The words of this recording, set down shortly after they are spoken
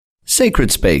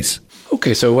Sacred Space.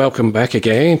 Okay, so welcome back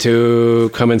again to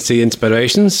Come and See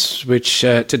Inspirations, which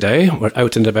today we're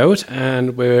out and about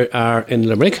and we are in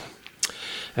Limerick.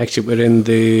 Actually, we're in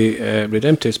the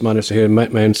Redemptorist Monastery here in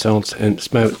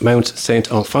Mount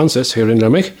St. Alphonsus here in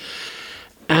Limerick.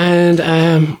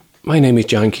 And my name is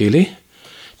John Keeley.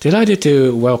 Delighted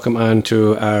to welcome on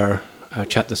to our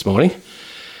chat this morning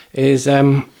is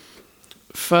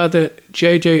Father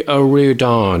J.J.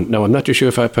 O'Riordan. Now, I'm not too sure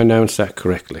if I pronounced that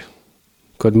correctly.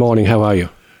 Good morning, how are you?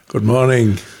 Good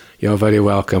morning. You're very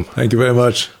welcome. Thank you very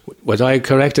much. Was I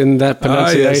correct in that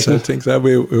pronunciation? Yes, I think that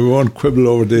we won't quibble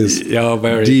over these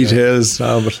details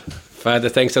now. But Father,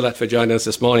 thanks a lot for joining us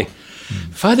this morning.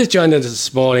 Father's joined us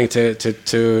this morning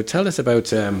to tell us about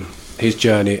his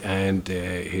journey and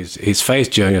his faith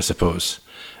journey, I suppose,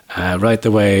 right the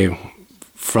way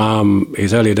from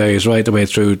his early days right the way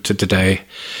through to today,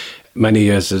 many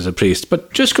years as a priest.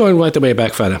 But just going right the way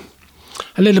back, Father,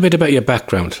 a little bit about your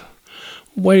background.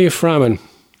 Where are you from and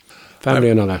family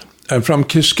and all that? I'm from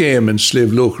Kishkame in Slieve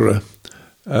Lucra.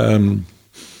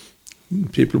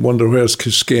 People wonder where's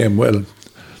Kishkame. Well,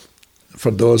 for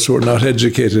those who are not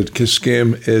educated,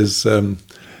 Kishkame is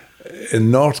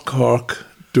in North Cork,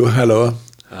 Duhallow,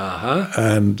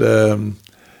 and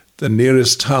the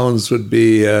nearest towns would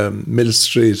be Mill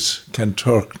Street,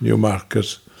 Kenturk,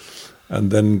 Newmarket, and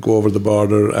then go over the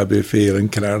border, Abbeyfeale, and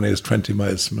Killarney is 20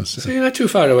 miles from us. So you're not too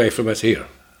far away from us here?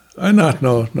 I'm not,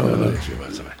 no.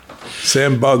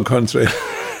 Same bog country.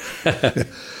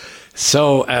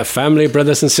 So, family,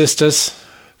 brothers and sisters?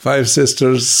 5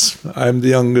 sisters. I'm the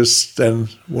youngest, and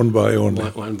one boy only.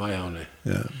 One boy only.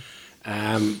 Yeah.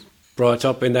 Brought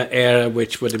up in that era,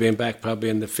 which would have been back probably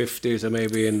in the 50s or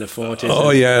maybe in the 40s.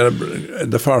 Oh, yeah, in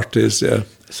the 40s, yeah.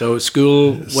 So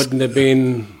school wouldn't have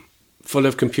been full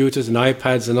of computers and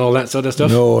iPads and all that sort of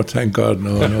stuff? No, thank God,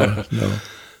 no.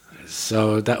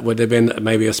 So that would have been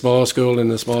maybe a small school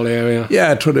in a small area?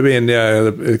 Yeah, it would have been,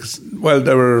 yeah. Well,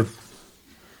 there were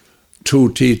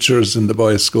 2 teachers in the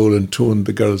boys' school and 2 in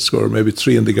the girls' school, maybe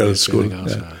 3 in the girls' school,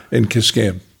 in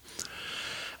Kishkame.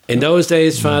 In those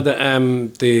days, Father,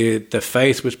 the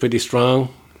faith was pretty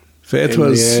strong. Faith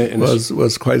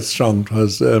was quite strong. It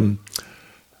was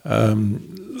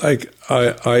like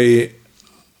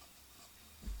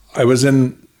I was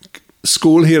in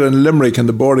school here in Limerick in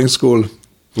the boarding school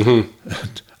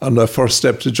on my first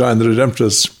step to join the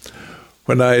Redemptorists,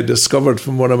 when I discovered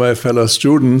from one of my fellow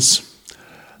students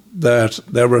that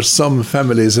there were some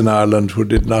families in Ireland who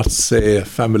did not say a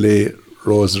family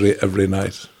rosary every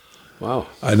night. Wow.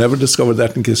 I never discovered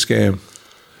that in Kishkame,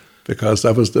 because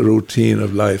that was the routine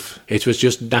of life. It was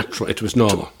just natural, it was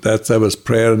normal. There was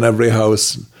prayer in every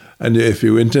house, and if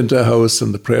you went into a house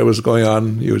and the prayer was going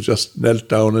on, you just knelt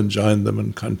down and joined them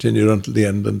and continued until the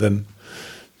end, and then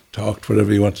talked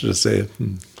whatever you wanted to say.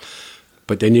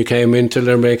 But then you came into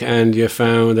Limerick and you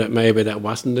found that maybe that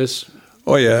wasn't as...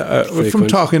 Oh yeah, from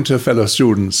talking to fellow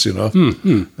students,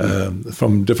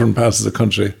 from different parts of the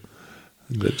country.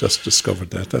 They just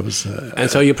discovered that. That was, and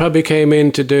so you probably came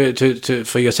in to do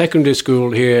for your secondary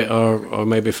school here, or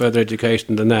maybe further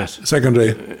education than that.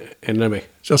 Secondary in Limerick,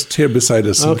 just here beside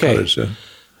us in the college. Yeah.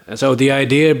 And so the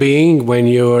idea being, when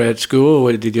you were at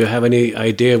school, did you have any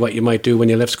idea what you might do when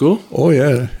you left school? Oh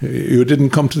yeah, you didn't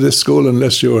come to this school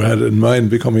unless you had in mind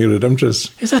becoming a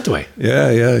Redemptorist. Is that the way?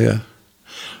 Yeah.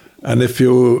 And if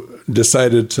you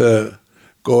decided to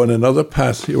go on another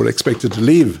path, you were expected to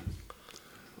leave.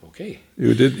 Okay.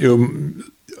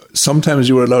 Sometimes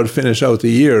you were allowed to finish out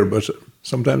the year, but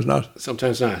sometimes not.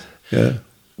 Sometimes not. Yeah.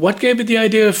 What gave you the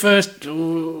idea first?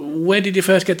 Where did you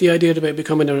first get the idea about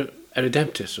becoming a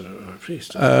Redemptorist or a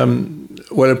priest?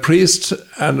 Well, a priest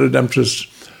and a Redemptorist.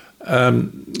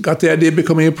 Got the idea of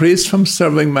becoming a priest from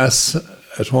serving Mass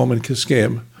at home in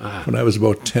Kishkame when I was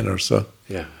about 10 or so.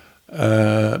 Yeah.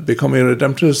 Becoming a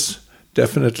Redemptorist,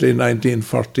 definitely in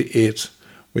 1948.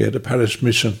 We had a parish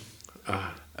mission.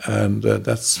 And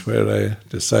that's where I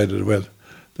decided, well,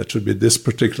 that should be this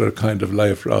particular kind of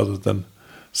life rather than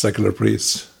secular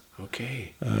priests.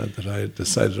 Okay. That I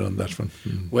decided on that one.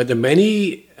 Were there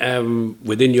many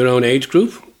within your own age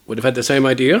group would have had the same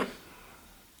idea?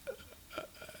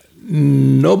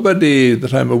 Nobody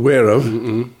that I'm aware of,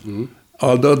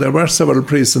 although there were several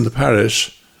priests in the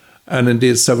parish and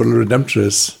indeed several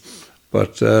Redemptorists,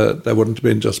 but that wouldn't have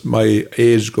been just my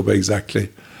age group exactly.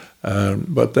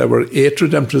 But there were 8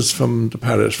 Redemptorists from the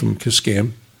parish, from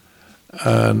Kishkame,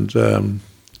 and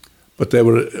but they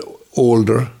were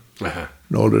older,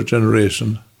 an older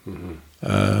generation.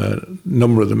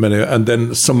 Number of them anyway, and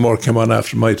then some more came on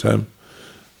after my time.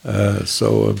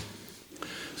 So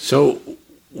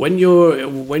when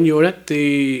you were at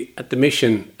the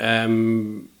mission,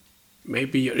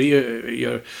 maybe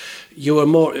you were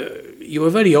more you were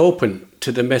very open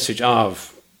to the message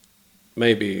of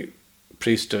maybe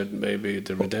priesthood, maybe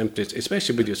the Redemptorist,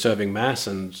 especially with you serving mass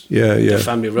and the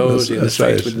family road in the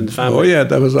faith within the family. Oh yeah,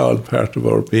 that was all part of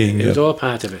our being. It was all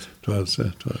part of it.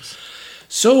 It was.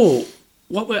 So,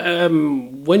 what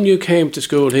when you came to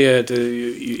school here,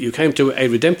 you came to a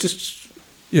Redemptorist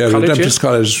college? Redemptorist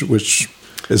College, which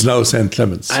is now St.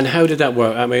 Clement's. And how did that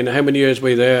work? I mean, how many years were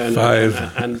you there? And,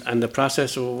 5. And the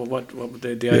process, or what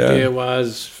the idea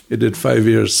was? You did 5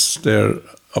 years there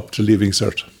up to leaving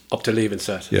cert. Up to leaving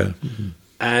cert. Yeah. Mm-hmm.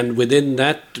 And within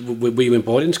that, were you in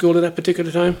boarding school at that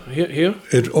particular time here?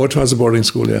 It was a boarding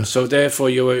school, yeah. So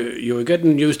therefore, you were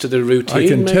getting used to the routine. I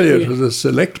can tell you, it was a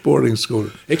select boarding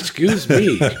school. Excuse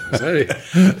me, sorry,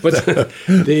 but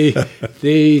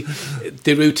the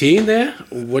routine there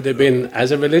would have been as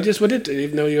a religious, would it?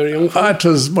 Even though you were a young fellow? It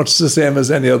was much the same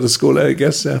as any other school, I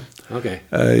guess. Yeah. Okay.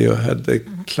 You had the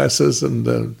classes and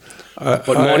but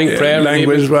morning prayer,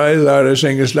 language-wise, Irish,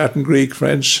 English, Latin, Greek,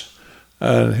 French.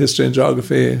 History and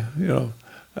geography,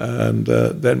 and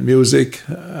then music,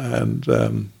 and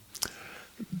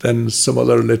then some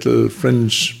other little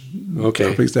fringe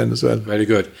topics then as well. Very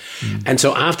good. Mm. And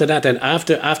so after that, then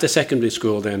after secondary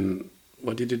school, then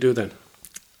what did you do then?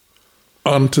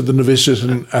 On to the novitiate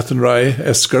in Athenry,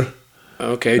 Esker.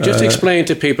 Okay, just explain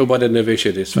to people what a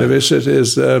novitiate is. Novitiate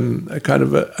is a kind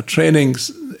of a training.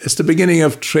 It's the beginning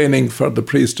of training for the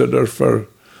priesthood or for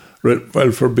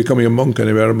becoming a monk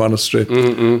anywhere, a monastery.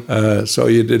 Mm-hmm. So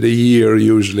you did a year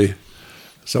usually,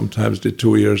 sometimes did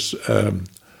 2 years.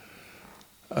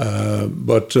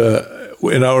 But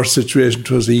in our situation,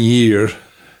 it was a year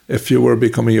if you were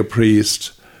becoming a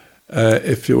priest.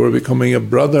 If you were becoming a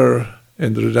brother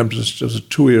in the Redemptorist, it was a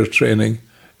 2-year training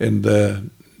in the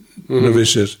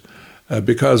novitiate.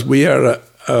 Because we are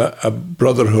a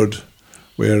brotherhood,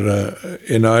 where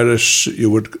in Irish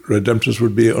Redemptorist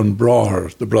would be an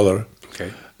bráthar, the brother.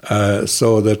 Okay.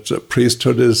 So that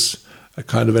priesthood is a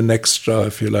kind of an extra,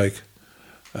 if you like.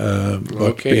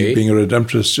 But being a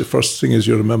Redemptorist, the first thing is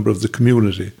you're a member of the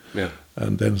community. Yeah.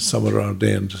 And then some are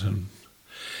ordained.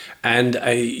 And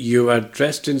you are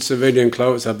dressed in civilian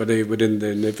clothes, I believe, within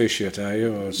the novitiate, are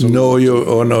you? Or no,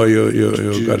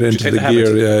 you got into the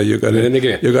gear. Yeah, you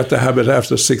got the habit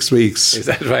after 6 weeks. Is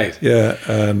that right? Yeah,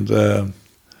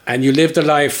 and you lived a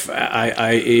life,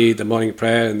 i.e., the morning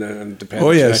prayer and the prayer. Oh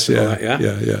yes,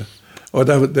 yeah. Oh,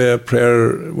 the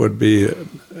prayer would be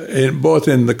both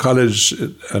in the college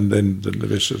and in the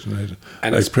novitiate.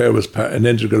 And prayer was an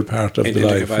integral part of the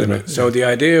life. So the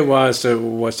idea was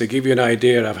to give you an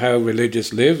idea of how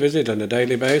religious live, is it, on a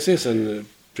daily basis, and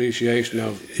appreciation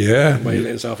of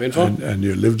self-info. And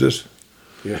you lived it.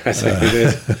 Yes, it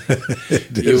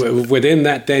is. Within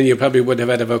that, then you probably would have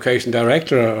had a vocation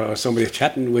director or somebody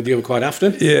chatting with you quite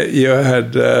often. Yeah, you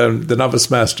had the novice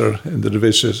master in the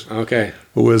novitiate,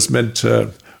 who was meant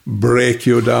to break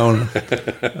you down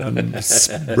and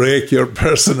break your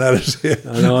personality.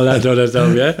 And all that other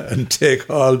stuff, yeah, and take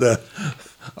all the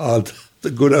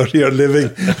good out of your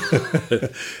living,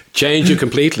 change you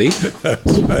completely.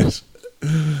 That's right.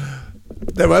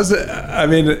 There was,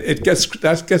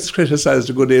 that gets criticised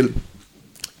a good deal,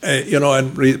 in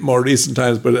more recent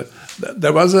times. But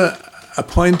there was a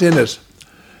point in it,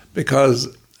 because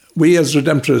we as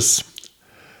Redemptorists,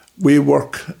 we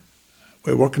work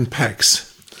in packs.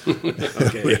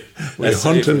 we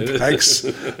hunt in packs,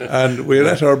 and we're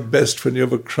at our best when you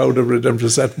have a crowd of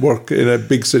Redemptorists at work in a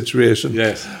big situation.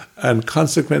 Yes, and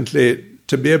consequently,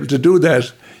 to be able to do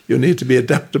that, you need to be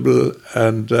adaptable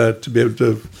and to be able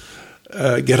to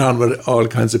get on with all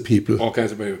kinds of people. All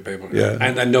kinds of people. Yeah.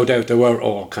 And no doubt there were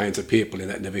all kinds of people in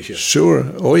that novitiate. Sure.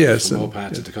 Oh, yes. From all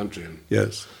parts of the country. And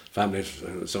yes. Families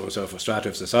and so and so for strata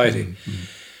of society.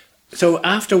 Mm-hmm. So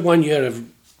after 1 year of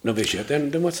novitiate,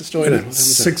 then what's the story then?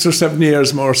 6 or 7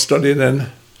 years more study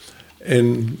then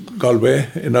in Galway,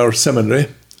 in our seminary,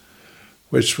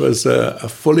 which was a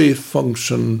fully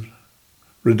functioned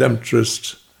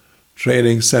Redemptorist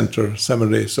training centre,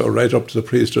 seminary, so right up to the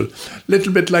priesthood.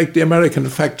 Little bit like the American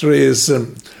factories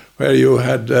where you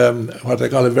had what they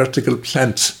call a vertical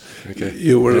plant. Okay.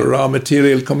 You were a raw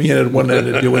material coming in at one end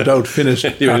and you went out finished.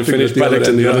 You went finished product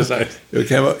on the other side. You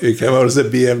came out as a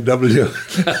BMW.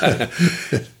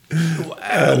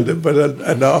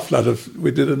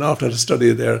 We did an awful lot of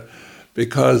study there,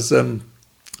 because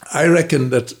I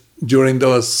reckon that during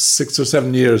those 6 or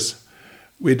 7 years,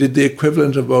 we did the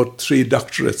equivalent of about 3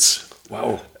 doctorates.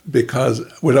 Wow. Because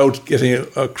without getting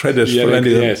a credit for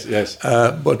any of them. Yes.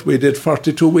 But we did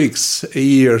 42 weeks a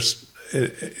year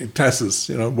in classes,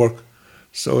 work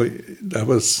So that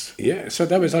was Yeah, so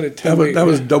that was only 10 that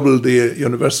was double the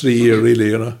university year, really,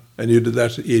 you know. And you did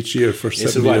that each year for 7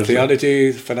 This is years. what,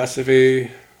 theology, philosophy?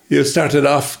 You started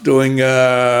off doing,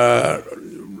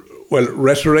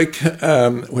 rhetoric,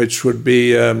 which would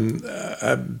be a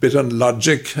bit on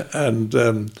logic and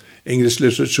English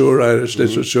literature, Irish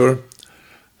literature.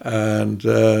 And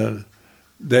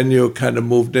then you kind of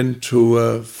moved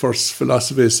into first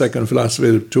philosophy, second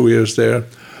philosophy, 2 years there,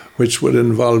 which would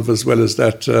involve, as well as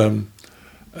that,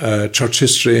 church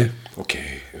history.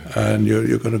 Okay. And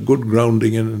you got a good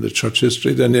grounding in the church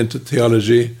history, then into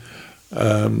theology,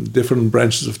 different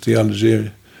branches of theology.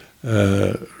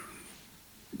 I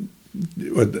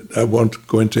won't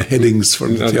go into headings for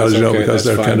theology now because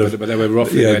they're fine, kind of... But they were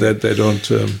roughly... Yeah, they don't...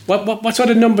 What sort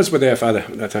of numbers were there, Father,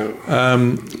 at that time?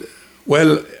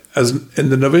 Well, as in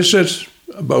the novitiate,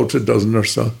 about a dozen or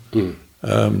so.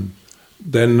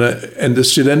 Then in the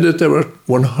studentate, there were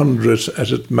 100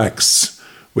 at its max.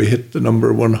 We hit the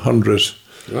number 100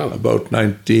 about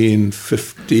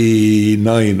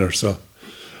 1959 or so.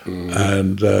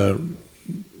 And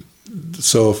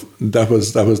so that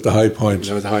was the high point.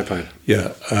 That was the high point.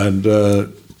 Yeah, and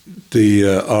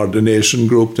the ordination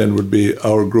group then would be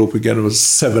our group again. It was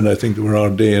 7, I think, that were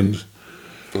ordained.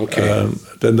 Okay.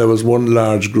 Then there was one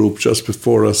large group just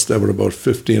before us. There were about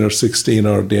 15 or 16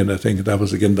 ordained, I think. That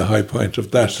was again the high point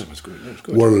of that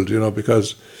world, you know,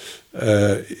 because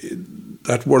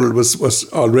that world was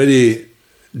already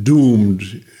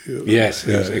doomed. Yes,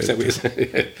 exactly.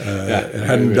 It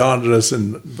hadn't dawned on us,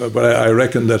 but I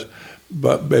reckon that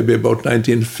maybe about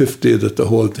 1950 that the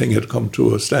whole thing had come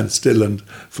to a standstill, and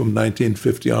from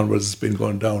 1950 onwards it's been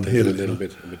going downhill. A little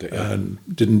bit, and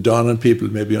didn't dawn on people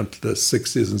maybe until the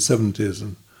 60s and 70s.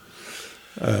 And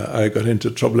I got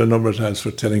into trouble a number of times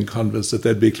for telling convents that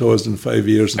they'd be closed in 5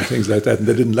 years and things like that, and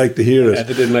they didn't like to hear it. Yeah,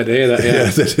 they didn't like to hear that. Yeah,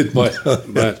 they didn't.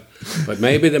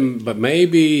 But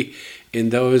maybe in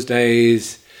those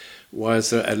days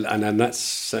was, and I'm not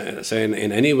saying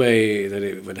in any way that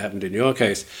it would happen in your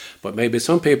case, but maybe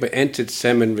some people entered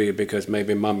seminary because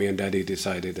maybe mommy and daddy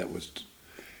decided that was...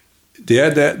 Yeah,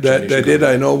 they did.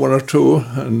 I know 1 or 2,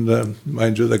 and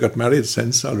mind you, they got married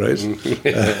since, all right.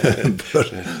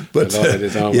 But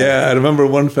I remember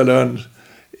one fellow, and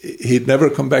he'd never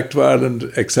come back to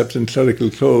Ireland except in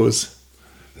clerical clothes.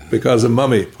 Because of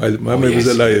Mummy, while Mummy was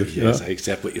alive. Yes, I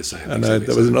accept what you're saying. And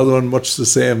there was another one much the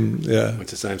same, yeah. Much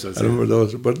the same, so I remember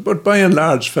those. But by and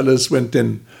large, fellas went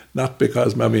in, not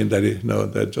because Mummy and Daddy, no,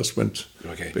 they just went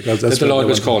because that's that the Lord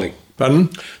was calling. Pardon?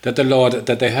 That the Lord,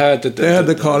 that they had... They had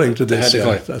the calling to this,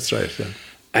 that's right, yeah.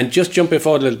 And just jumping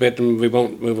forward a little bit, and we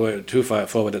won't move too far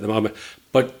forward at the moment,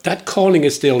 but that calling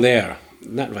is still there,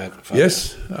 isn't that right, Father?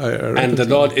 Yes. And the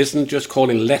Lord isn't just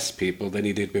calling less people than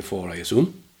he did before, I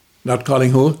assume? Not calling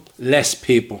who? Less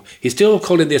people. He's still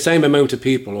calling the same amount of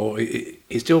people, or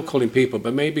he's still calling people,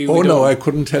 but maybe... no, I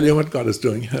couldn't tell you what God is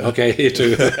doing. Okay, you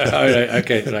too. All right,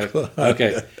 okay, right.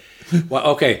 Okay. Well,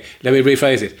 okay, let me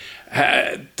rephrase it.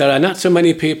 There are not so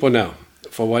many people now,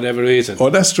 for whatever reason. Oh,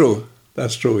 that's true.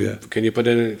 That's true, yeah. Can you put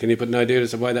an idea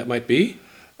as to why that might be?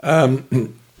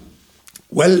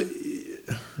 Well,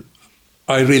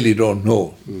 I really don't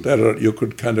know. You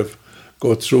could kind of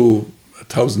go through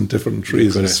 1,000 different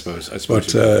reasons. I suppose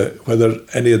but whether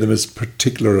any of them is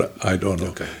particular, I don't know.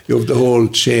 Okay. You have the whole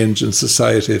change in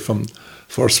society from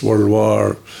First World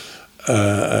War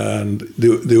and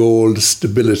the old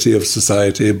stability of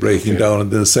society breaking down, and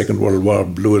then the Second World War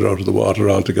blew it out of the water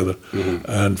altogether.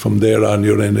 And from there on,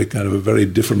 you're in a kind of a very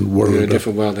different world. You're in a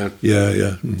different world then.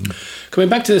 Yeah. Coming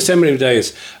back to the seminary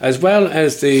days, as well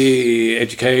as the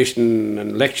education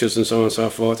and lectures and so on and so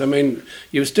forth, I mean,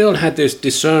 you still had this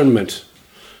discernment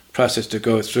process to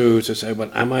go through to say,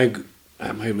 well, am I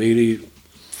really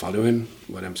following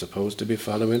what I'm supposed to be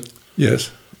following? Yes.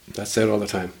 That's there all the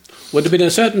time. Would there be a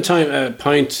certain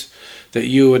point that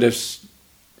you would have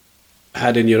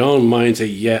had in your own mind, say,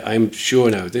 yeah, I'm sure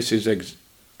now, I'm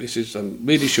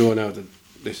really sure now that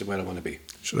this is where I want to be?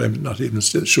 Sure, I'm not even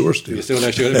still sure, Steve. You're still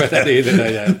not sure about that either, no,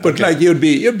 yeah. But okay. like you'd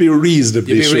be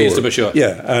reasonably sure. You'd be reasonably sure.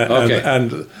 Yeah,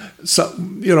 and so,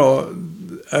 you know,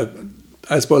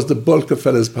 I suppose the bulk of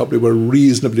fellas probably were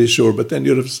reasonably sure, but then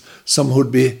you'd have some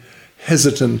who'd be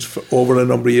hesitant for over a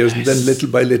number of years, and then little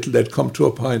by little they'd come to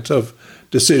a point of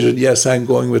decision. Yes, I'm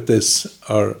going with this,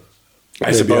 or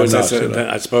I suppose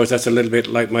that's a little bit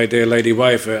like my dear lady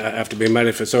wife. After being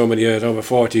married for so many years, over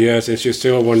 40 years, and she's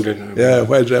still wondering. Yeah,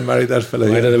 why did I marry that fella?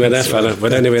 Why did I marry that fella?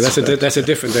 But anyway, that's a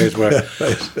different day's work.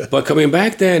 Right. But coming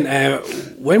back then,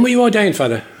 when were you ordained,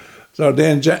 Father? So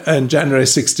ordained in January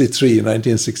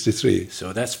 1963.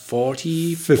 So that's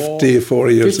 54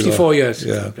 years ago. 54 years.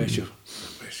 Yeah. Bless you.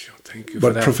 Thank you for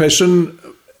But that. profession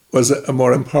was a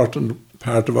more important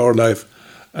part of our life,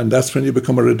 and that's when you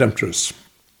become a redemptorist.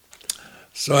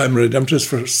 So I'm a redemptorist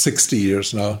for 60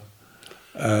 years now.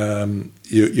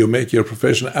 You make your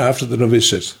profession after the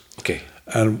novitiate. Okay.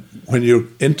 And when you're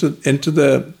into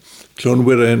the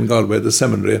Clonwira in Galway, the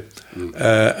seminary,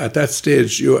 at that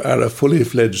stage you are a fully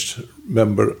fledged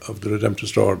member of the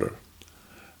Redemptorist Order.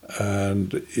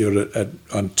 And you're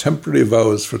on temporary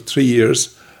vows for 3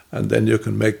 years, and then you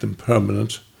can make them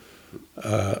permanent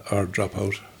or drop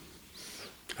out.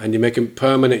 And you make them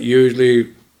permanent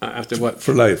usually after what?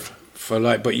 For life. For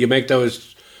life. But you make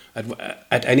those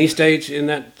at any stage in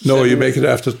that? No, you seminary? make it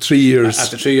after 3 years.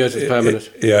 After 3 years it's permanent?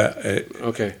 Yeah.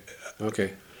 Okay.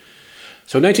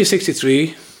 So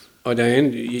 1963,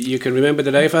 ordained. You can remember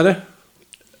the day, Father?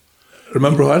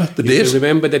 Remember what? The You date? can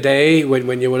remember the day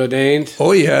when you were ordained?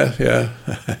 Oh, yeah.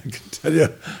 I can tell you.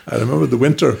 I remember the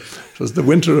winter. It was the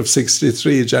winter of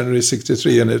 63, January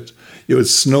 63, and it would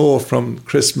snow from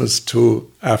Christmas to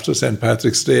after St.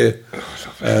 Patrick's Day.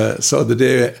 So the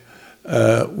day,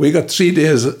 we got 3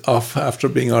 days off after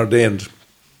being ordained.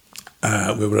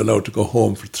 We were allowed to go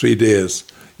home for 3 days.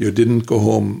 You didn't go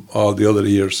home all the other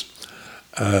years.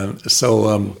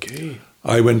 Okay.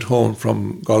 I went home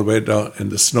from Galway down in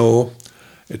the snow.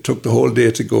 It took the whole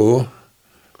day to go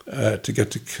to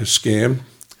get to Kiscane.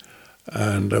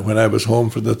 And when I was home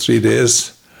for the 3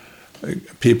 days,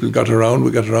 people got around.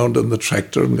 We got around on the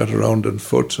tractor and got around on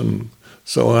foot and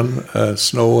so on.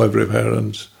 Snow everywhere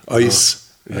and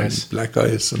ice, yes. and black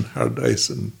ice and hard ice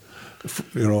and,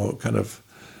 kind of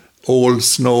old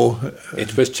snow.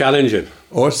 It was challenging.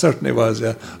 Oh, it certainly was,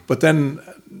 yeah. But then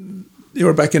you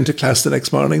were back into class the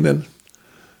next morning then.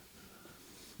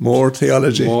 More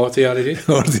theology. More theology?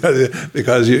 More theology,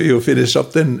 because you finished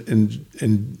up then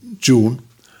in June.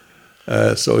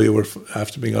 So you were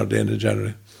after being ordained in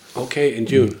January. Okay, in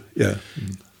June. Yeah.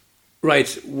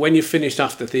 Right, when you finished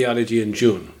off the theology in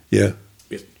June, Yeah.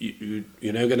 you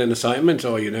now get an assignment,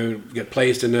 or you now get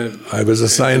placed in a. I was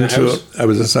assigned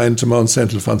to Mount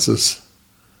St. Alphonsus,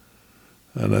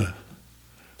 and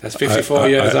that's 54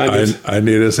 years. I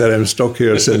nearly said I'm stuck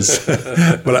here since,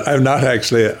 but I'm not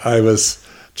actually. I was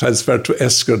transferred to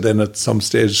Esker then at some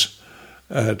stage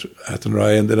at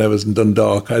Athenry, and then I was in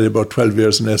Dundalk. I did about 12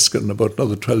 years in Esker and about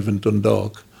another 12 in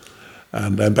Dundalk,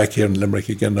 and I'm back here in Limerick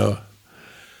again now,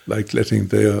 like letting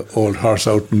the old horse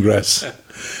out in grass.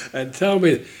 And tell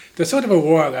me, the sort of the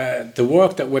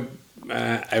work that would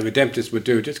a Redemptorist would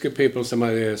do, just give people some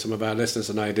idea, some of our listeners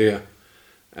an idea.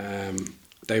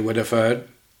 They would have heard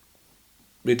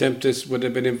Redemptorists would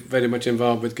have been very much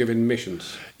involved with giving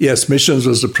missions. Yes, missions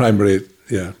was the primary,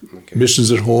 yeah. Okay.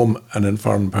 Missions at home and in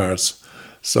foreign parts.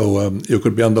 So you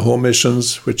could be on the home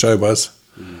missions, which I was,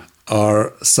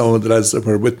 or some of the lads that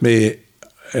were with me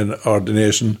in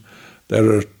ordination.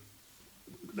 There are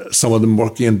some of them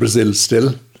working in Brazil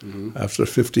still, after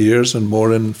 50 years, and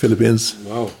more in Philippines.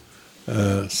 Wow.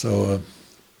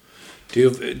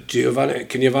 Can you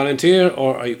volunteer,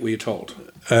 or were you told?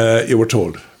 You were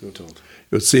told. You were told.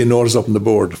 You'd see notice up on the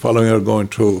board following her going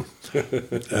to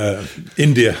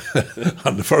India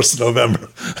on the 1st of November.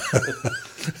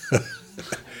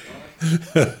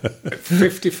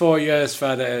 54 years,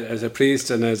 Father, as a priest,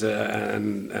 and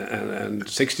and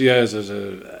 60 years as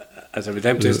a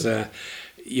Redemptorist.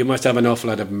 You must have an awful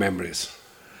lot of memories.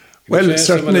 Well,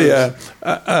 certainly, a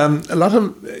lot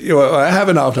of. I have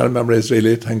an awful lot of memories,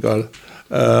 really. Thank God.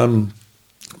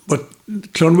 But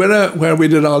Clonwira, where we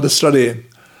did all the study,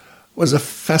 was a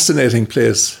fascinating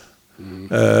place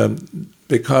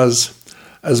because,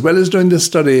 as well as doing this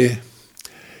study,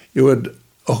 you had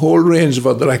a whole range of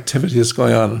other activities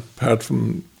going on, apart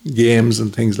from games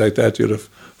and things like that. You'd have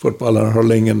football and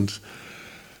hurling and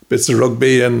bits of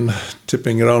rugby and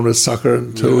tipping around with soccer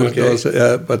too. Okay.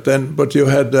 But you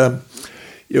had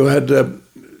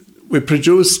we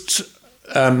produced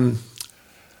an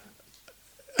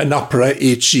opera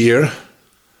each year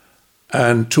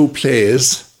and 2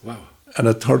 plays. Wow. And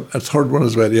a third one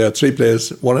as well. Yeah, 3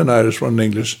 plays, one in Irish, one in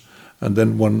English, and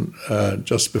then one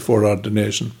just before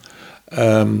ordination.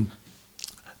 Then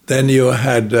you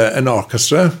had an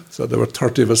orchestra, so there were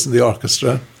 30 of us in the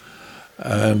orchestra,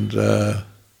 and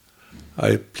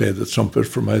I played the trumpet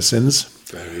for my sins.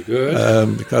 Very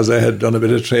good. Because I had done a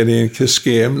bit of training in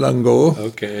Kiscane long ago.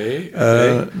 Okay.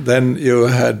 Then you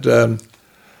had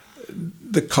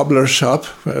the cobbler shop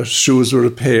where shoes were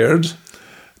repaired,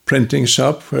 printing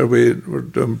shop where we were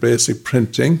doing basic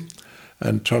printing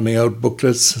and turning out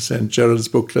booklets, St. Gerald's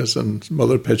booklets and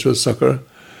Mother Perpetual Succor.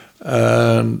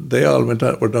 And they all were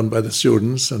done by the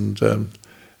students. And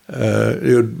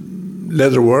you had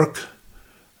leather work,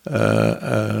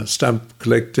 stamp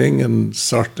collecting and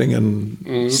sorting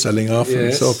and selling off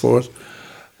and so forth.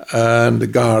 And the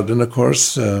garden, of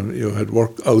course, you had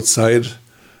work outside,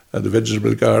 the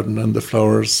vegetable garden and the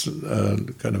flowers,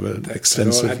 kind of an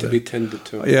extensive. It all had to be tended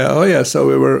to. Yeah. So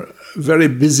we were very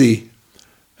busy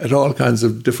at all kinds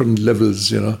of different levels,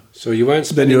 you know. So you weren't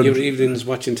spending your evenings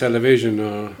watching television,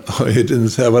 or? Oh, you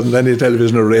didn't have any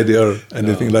television or radio or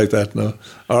anything like that, no.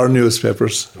 Or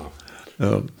newspapers.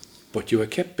 No. But you were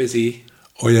kept busy.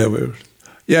 Oh, yeah, we were.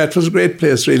 Yeah, it was a great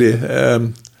place, really.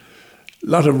 A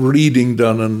lot of reading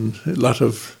done and a lot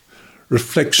of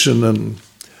reflection and,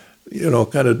 you know,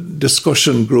 kind of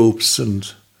discussion groups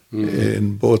and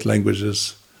in both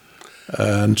languages.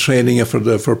 And training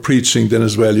for preaching then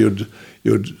as well.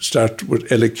 You'd start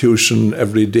with elocution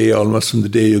every day, almost from the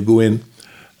day you go in,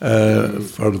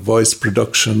 for the voice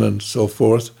production and so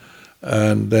forth.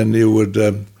 And then you would,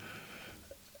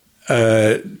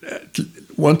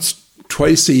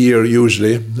 twice a year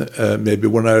usually, maybe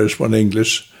one Irish, one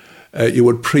English, you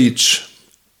would preach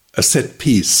a set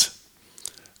piece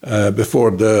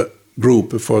before the group,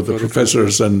 before the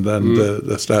professors and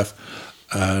the staff.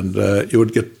 And you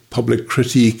would get public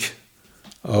critique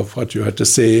of what you had to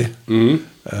say. And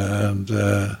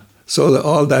so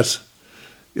all that,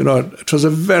 you know, it was a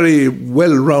very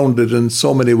well-rounded in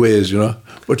so many ways, you know.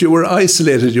 But you were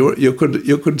isolated. You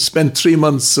could spend 3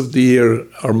 months of the year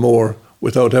or more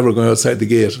without ever going outside the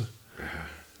gate.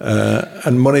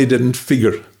 And money didn't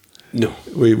figure. No.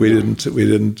 We weren't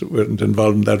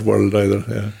involved in that world either,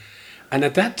 yeah. And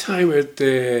at that time of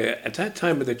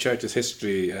the church's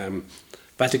history,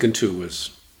 Vatican II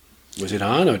was it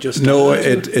on or just? No,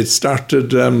 it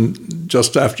started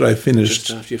just after I finished.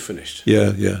 Just after you finished.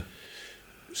 Yeah.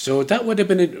 So that would have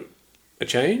been a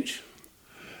change?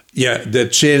 Yeah, the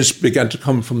change began to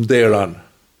come from there on.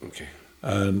 Okay.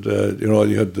 And, you know,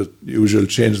 you had the usual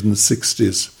change in the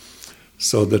 60s.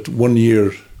 So that 1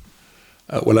 year,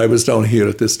 I was down here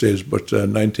at this stage, but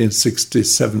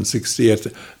 1967, 68, I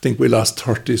think we lost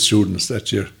 30 students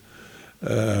that year.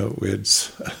 We had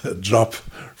a drop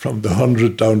from the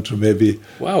 100 down to maybe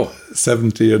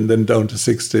 70, and then down to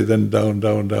 60, then down.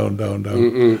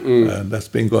 And that's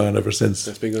been going on ever since.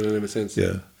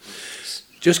 Yeah.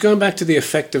 Just going back to the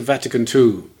effect of Vatican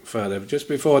II, Father, just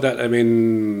before that, I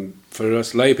mean, for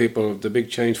us lay people, the big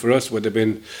change for us would have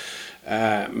been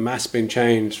Mass being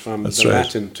changed from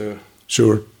Latin to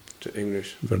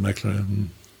English. Vernacular.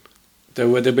 There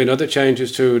would have been other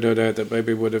changes too that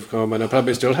maybe would have come and are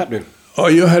probably still happening. Oh,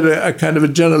 you had a kind of a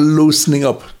general loosening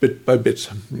up bit by bit.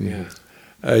 Yeah.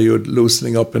 You had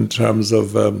loosening up in terms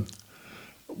of,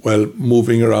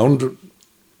 moving around.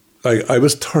 I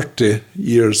was 30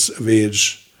 years of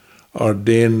age,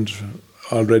 ordained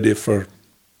already for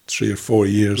 3 or 4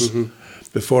 years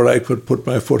before I could put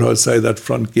my foot outside that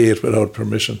front gate without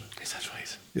permission. Is that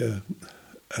right? Yeah.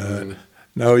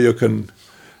 Now you can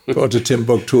go to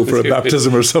Timbuktu for a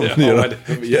baptism or something.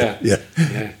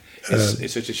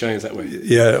 It's such a change that way.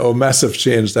 Yeah, massive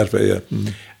change that way, yeah.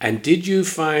 And did you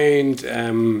find,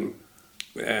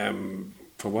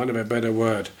 for want of a better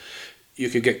word, you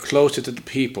could get closer to the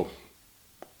people,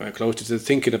 closer to the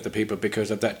thinking of the people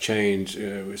because of that change,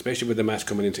 especially with the Mass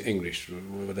coming into English?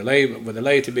 Were the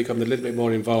lay to become a little bit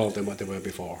more involved than what they were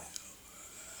before?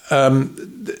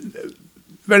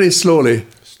 Very slowly.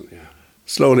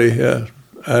 Slowly, yeah.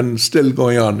 And still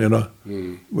going on, you know.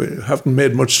 We haven't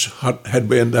made much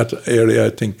headway in that area, I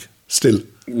think, still.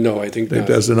 No, I think not.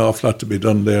 There's an awful lot to be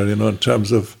done there, you know, in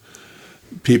terms of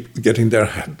people getting their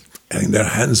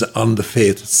hands on the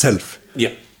faith itself.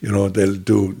 Yeah. You know, they'll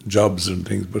do jobs and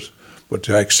things, but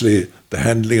to actually, the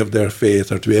handling of their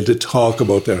faith or to be able to talk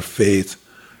about their faith,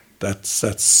 that's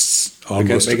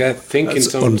almost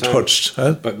that's untouched.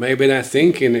 Huh? But maybe that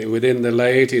thinking within the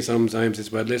laity sometimes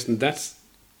is, well, listen, that's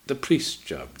the priest's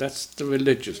job. That's the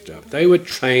religious job. They were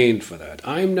trained for that.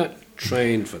 I'm not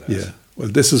trained for that. Yeah. Well,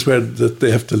 this is where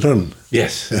they have to learn.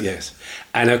 Yes, yes.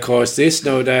 And of course, this,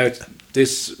 no doubt,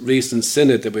 this recent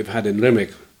synod that we've had in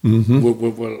Limerick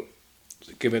will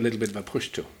give a little bit of a push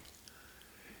to.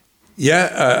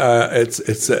 Yeah, it's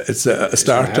a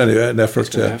start anyway, an effort.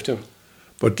 It's going to have to.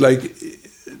 But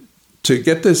to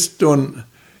get this done,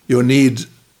 you need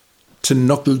to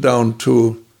knuckle down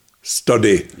to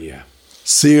study. Yeah.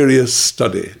 Serious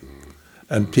study.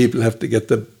 And people have to get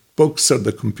the books or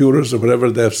the computers or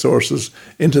whatever they have sources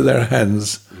into their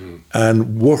hands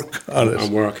and work on it.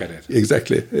 And work at it.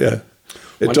 Exactly, yeah.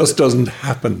 It just doesn't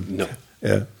happen. No.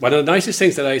 Yeah. One of the nicest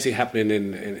things that I see happening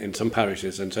in some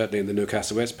parishes, and certainly in the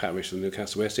Newcastle West parish, the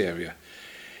Newcastle West area,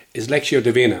 is Lectio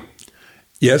Divina.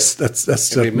 Yes, that's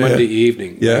every Monday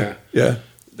evening. Yeah.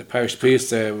 the parish priest,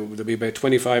 there'll be about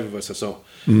 25 of us or so,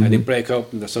 and they break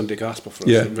up in the Sunday Gospel for us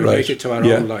Yeah, and relate it to our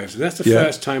Yeah. own lives. And that's the Yeah.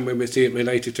 first time when we see it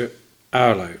related to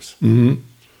our lives. Mm-hmm.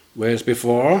 Whereas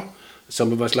before,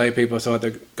 some of us lay people thought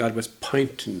that God was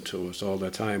pointing to us all the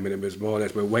time, and it was more or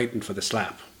less we're waiting for the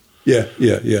slap. Yeah,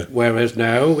 yeah, yeah. Whereas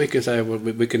now we can say, well,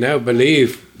 we can now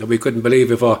believe that we couldn't believe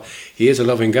before. He is a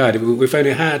loving God. We found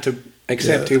it hard to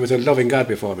accept He was a loving God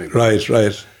before me. Right,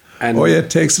 right. And it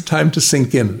takes the time to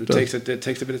sink in. It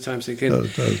takes a bit of time to sink in.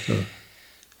 Does.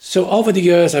 So over the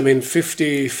years,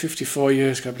 54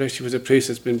 years, God bless you, as a priest,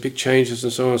 there's been big changes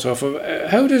and so on and so forth.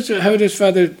 How does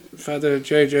Father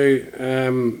JJ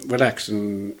relax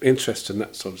and interest in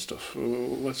that sort of stuff?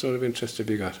 What sort of interest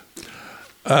have you got?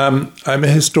 I'm a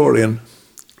historian.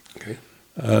 Okay.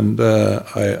 And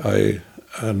I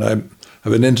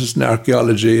have an interest in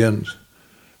archaeology and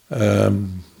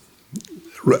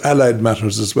allied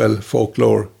matters as well,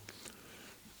 folklore,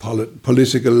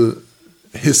 political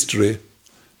history.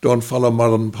 Don't follow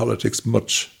modern politics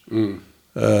much.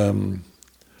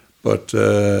 But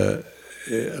I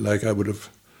would have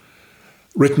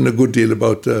written a good deal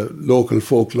about local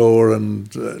folklore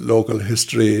and local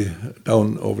history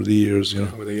down over the years.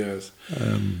 Over the years.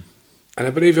 And I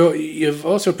believe you've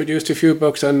also produced a few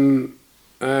books on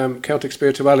Celtic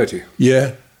spirituality.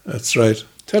 Yeah, that's right.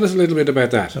 Tell us a little bit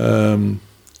about that.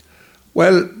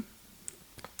 Well,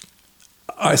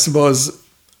 I suppose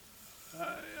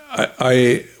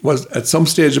I was at some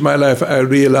stage in my life, I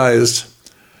realized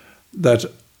that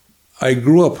I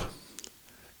grew up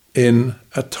in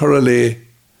a thoroughly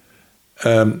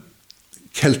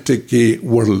Celtic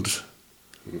world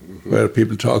where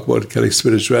people talk about Celtic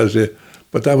spirituality,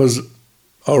 but that was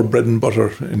our bread and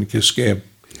butter in Kiscame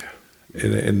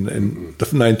in the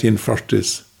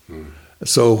 1940s.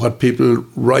 So what people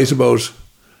write about,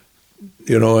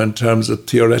 in terms of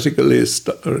theoretically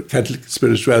Catholic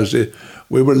spirituality,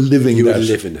 we were living that. You were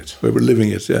living it. We were living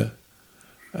it, yeah.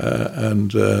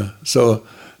 So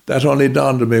that only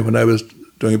dawned on me when I was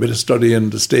doing a bit of study in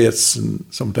the States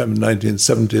sometime in the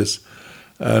 1970s.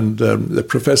 And the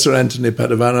Professor Anthony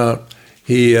Padavano,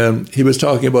 he was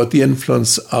talking about the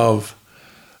influence of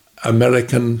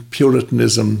American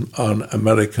Puritanism on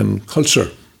American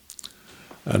culture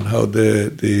and how the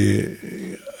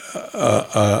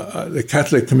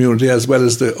Catholic community, as well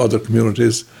as the other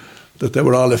communities, that they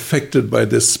were all affected by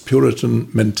this Puritan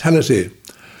mentality.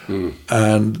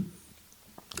 And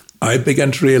I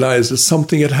began to realize that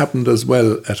something had happened as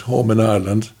well at home in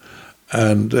Ireland,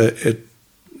 and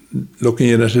looking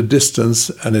in at a distance,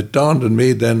 and it dawned on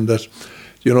me then that,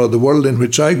 the world in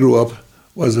which I grew up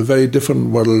was a very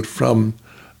different world from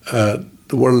the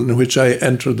world in which I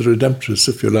entered the Redemptorists,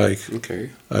 if you like. Okay.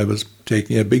 I was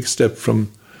taking a big step from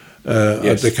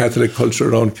the Catholic culture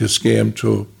around Kiscame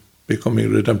to becoming a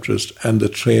Redemptorist, and the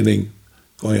training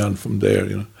going on from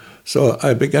there, So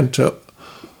I began to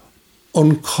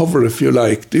uncover, if you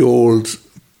like, the old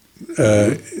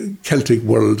Celtic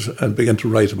world and began to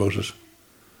write about it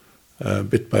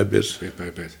bit by bit. Bit by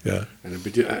bit. Yeah. And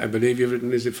I believe you've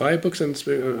written, is it 5 books on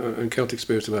Celtic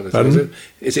spirituality? Pardon?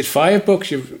 Is it 5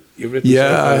 books you've written?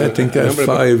 Yeah, I think I have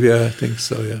 5, yeah, I think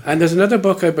so, yeah. And there's another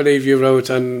book I believe you wrote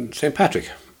on St. Patrick.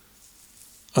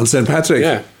 On St. Patrick?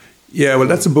 Yeah. Yeah, well,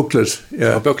 that's a booklet.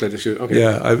 Yeah. A booklet, okay.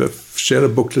 Yeah, I have a share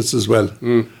of booklets as well.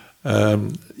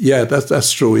 Yeah,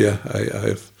 that's true, yeah.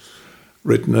 I've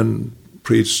written and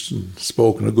preached and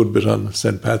spoken a good bit on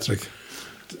St. Patrick.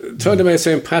 Talking about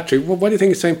St. Patrick, what do you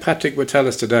think St. Patrick would tell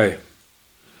us today?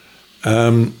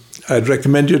 I'd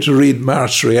recommend you to read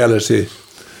March Reality,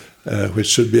 which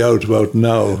should be out about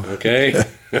now. Okay.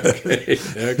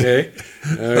 Okay.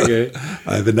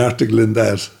 I have an article in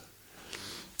that.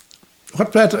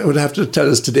 What Patrick would have to tell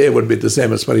us today would be the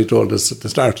same as what he told us at the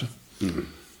start.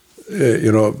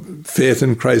 Faith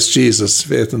in Christ Jesus,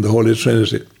 faith in the Holy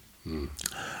Trinity,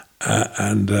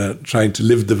 and trying to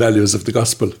live the values of the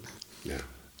gospel. Yeah.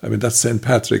 I mean, that's St.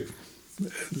 Patrick,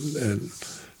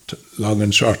 long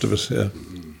and short of it, yeah.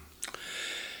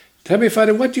 Tell me,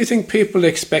 Father, what do you think people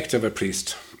expect of a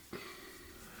priest?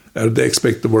 They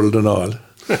expect the world and all.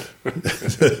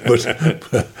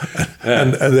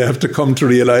 and they have to come to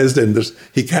realise then that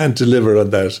he can't deliver on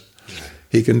that.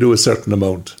 He can do a certain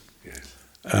amount. Yes.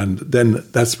 And then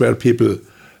that's where people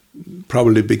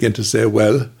probably begin to say,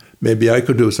 well, maybe I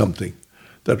could do something.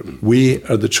 That we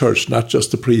are the church, not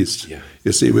just the priest. Yeah.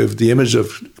 You see, we have the image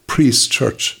of priest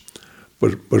church,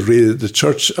 but really the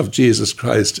church of Jesus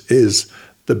Christ is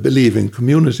the believing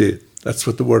community. That's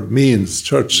what the word means,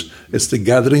 church. It's the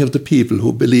gathering of the people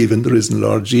who believe in the risen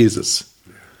Lord Jesus.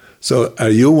 So are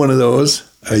you one of those?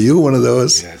 Are you one of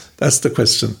those? Yes. That's the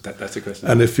question. That's the question.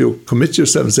 And if you commit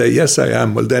yourself and say, yes, I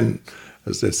am, well then,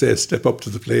 as they say, step up to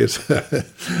the plate.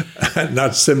 And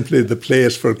not simply the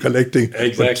plate for collecting,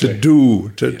 but to do,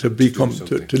 to become,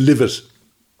 to live it.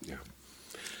 Yeah.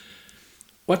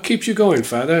 What keeps you going,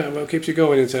 Father? What keeps you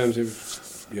going in terms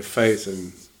of your faith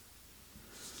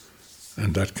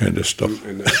and that kind of stuff?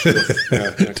 And that stuff. Yeah,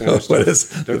 that kind of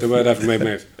stuff. The word I've made,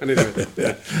 mate. Anyway.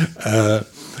 Yeah.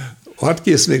 What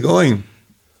keeps me going?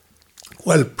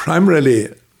 Well, primarily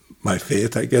my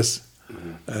faith, I guess,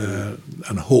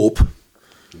 and hope.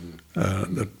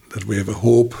 That we have a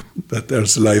hope that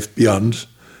there's life beyond,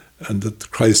 and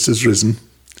that Christ is risen,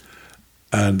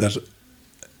 and that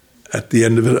at the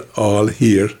end of it all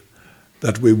here,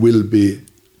 that we will be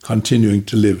continuing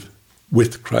to live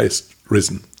with Christ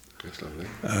risen. That's lovely.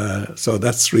 So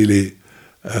that's really,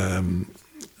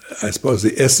 I suppose,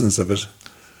 the essence of it.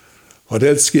 What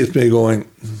else keeps me going?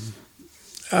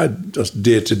 Just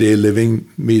day-to-day living,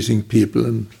 meeting people,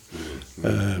 and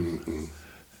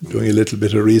doing a little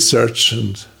bit of research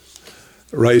and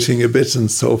writing a bit and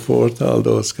so forth, all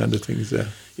those kind of things there.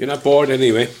 You're not bored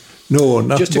anyway? No,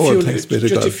 not bored, thanks be to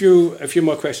God. Just a few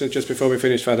more questions just before we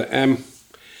finish, Father.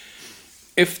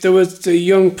 If there was a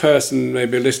young person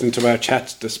maybe listening to our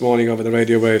chat this morning over the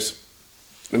radio waves,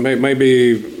 and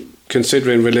maybe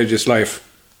considering religious life,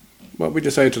 what would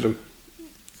you say to them?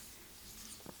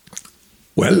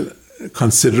 Well,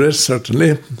 consider it,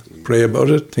 certainly. Pray about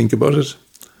it, think about it,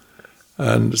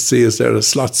 and see is there a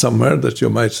slot somewhere that you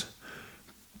might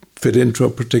fit into a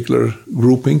particular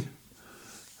grouping.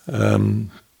 I'd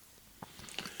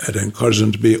encourage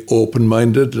them to be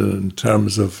open-minded in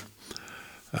terms of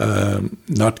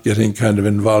not getting kind of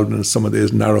involved in some of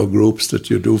these narrow groups that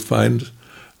you do find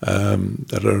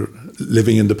that are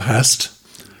living in the past,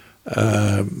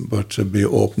 but to be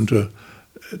open to,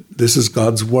 this is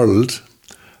God's world,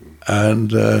 and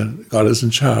God is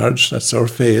in charge, that's our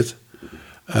faith,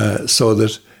 so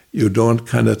that you don't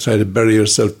kind of try to bury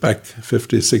yourself back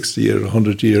 50, 60 or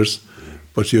 100 years,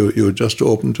 but you're just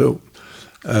open to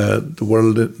the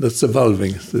world that's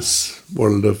evolving, this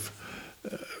world of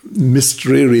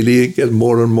mystery really get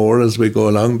more and more as we go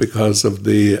along because of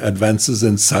the advances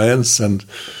in science and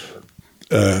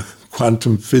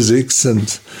quantum physics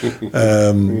and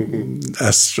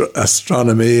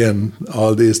astronomy and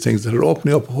all these things that are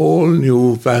opening up whole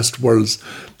new vast worlds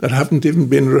that haven't even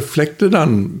been reflected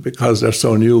on because they're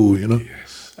so new, you know.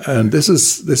 Yes. And this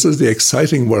is the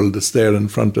exciting world that's there in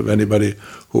front of anybody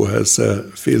who has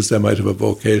feels they might have a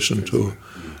vocation to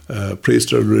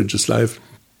priesthood or religious life.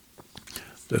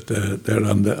 That they're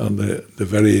on the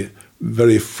very,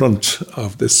 very front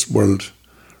of this world,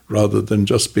 rather than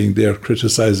just being there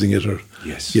criticising it or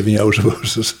giving out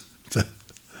about it.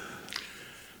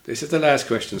 This is the last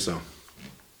question, so.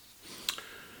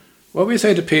 What would you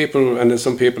say to people, and there's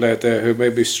some people out there who may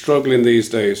be struggling these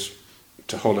days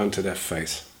to hold on to their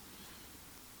faith?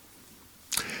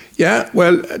 Yeah,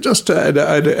 well, just I'd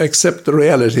accept the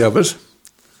reality of it.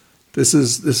 This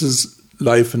is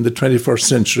life in the 21st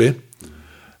century.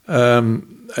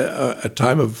 A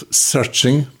time of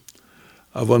searching,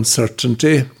 of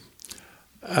uncertainty,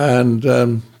 and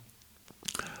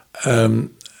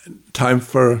time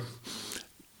for,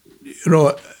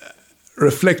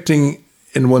 reflecting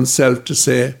in oneself to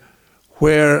say,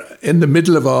 where, in the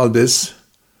middle of all this,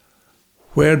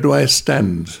 where do I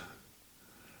stand?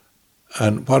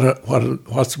 And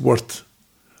what's worth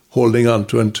holding on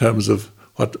to in terms of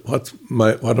what's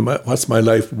my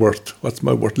life worth? What's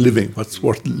my worth living? What's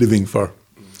worth living for?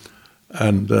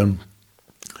 And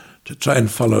to try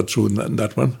and follow through in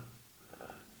that one.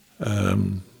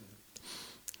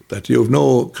 That you have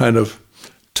no kind of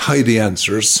tidy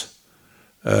answers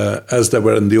as there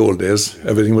were in the old days.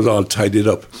 Everything was all tidied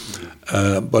up,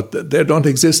 but they don't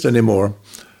exist anymore.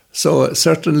 So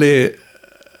certainly.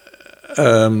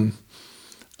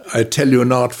 I tell you,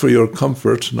 not for your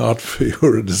comfort, not for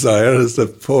your desire, as the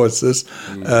poet says.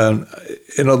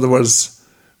 In other words,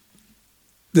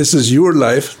 this is your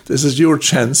life, this is your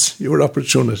chance, your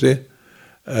opportunity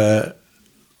to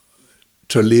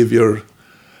leave your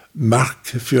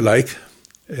mark, if you like,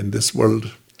 in this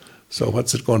world. So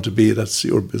what's it going to be? That's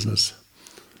your business.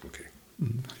 Okay.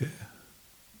 Okay.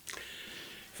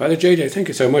 Father JJ, thank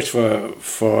you so much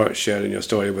for sharing your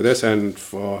story with us and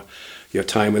for your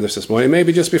time with us this morning.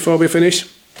 Maybe just before we finish,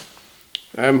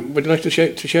 would you like to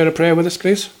share a prayer with us,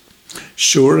 please?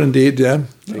 Sure, indeed, yeah.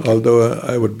 Although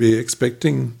I would be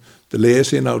expecting the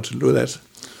laity now to do that.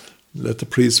 let the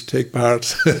priest take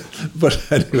part.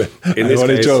 But anyway, in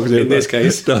this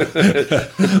case.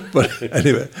 But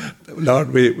anyway,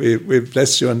 Lord, we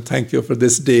bless you and thank you for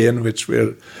this day in which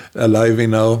we're alive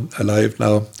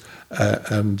now.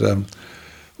 And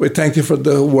we thank you for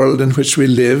the world in which we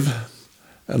live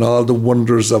and all the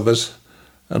wonders of it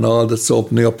and all that's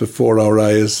opening up before our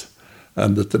eyes,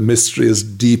 and that the mystery is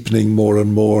deepening more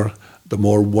and more, the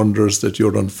more wonders that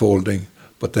you're unfolding.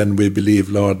 But then we believe,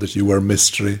 Lord, that you are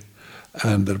mystery,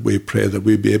 and that we pray that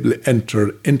we be able to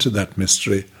enter into that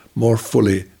mystery more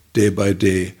fully day by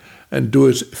day and do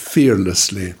it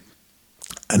fearlessly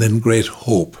and in great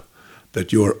hope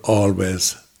that you are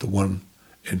always the one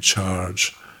in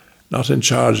charge. Not in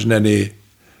charge in any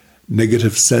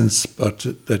negative sense, but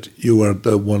that you are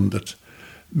the one that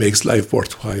makes life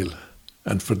worthwhile.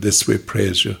 And for this we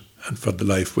praise you, and for the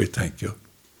life we thank you.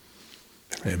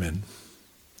 Amen.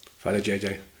 Father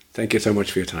JJ, thank you so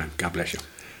much for your time. God bless you.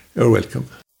 You're welcome.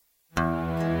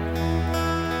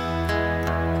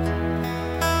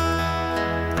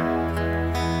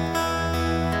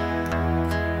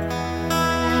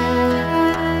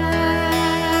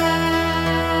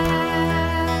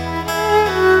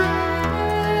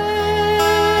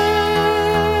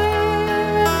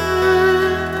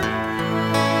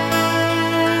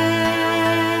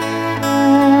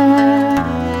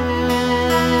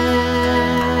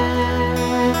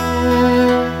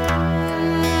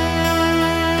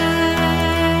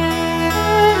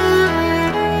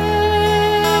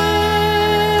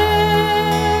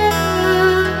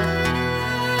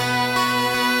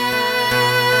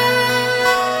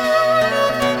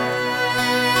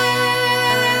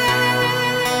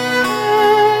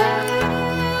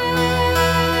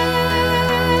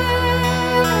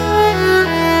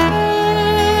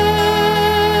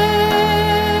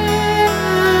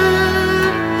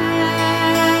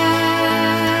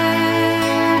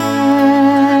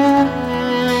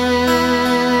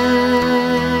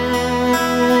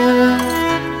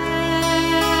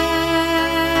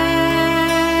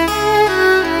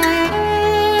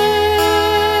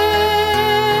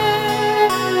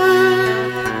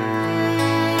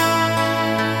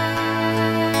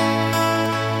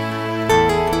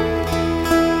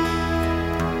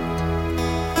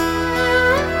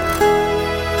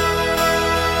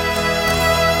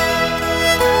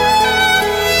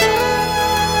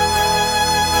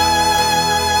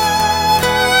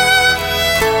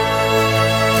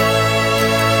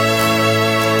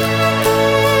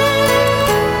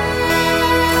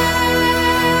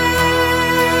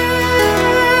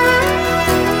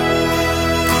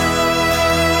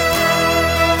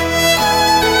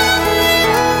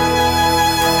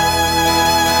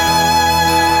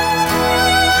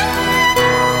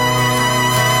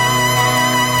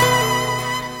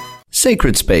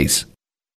 Sacred Space,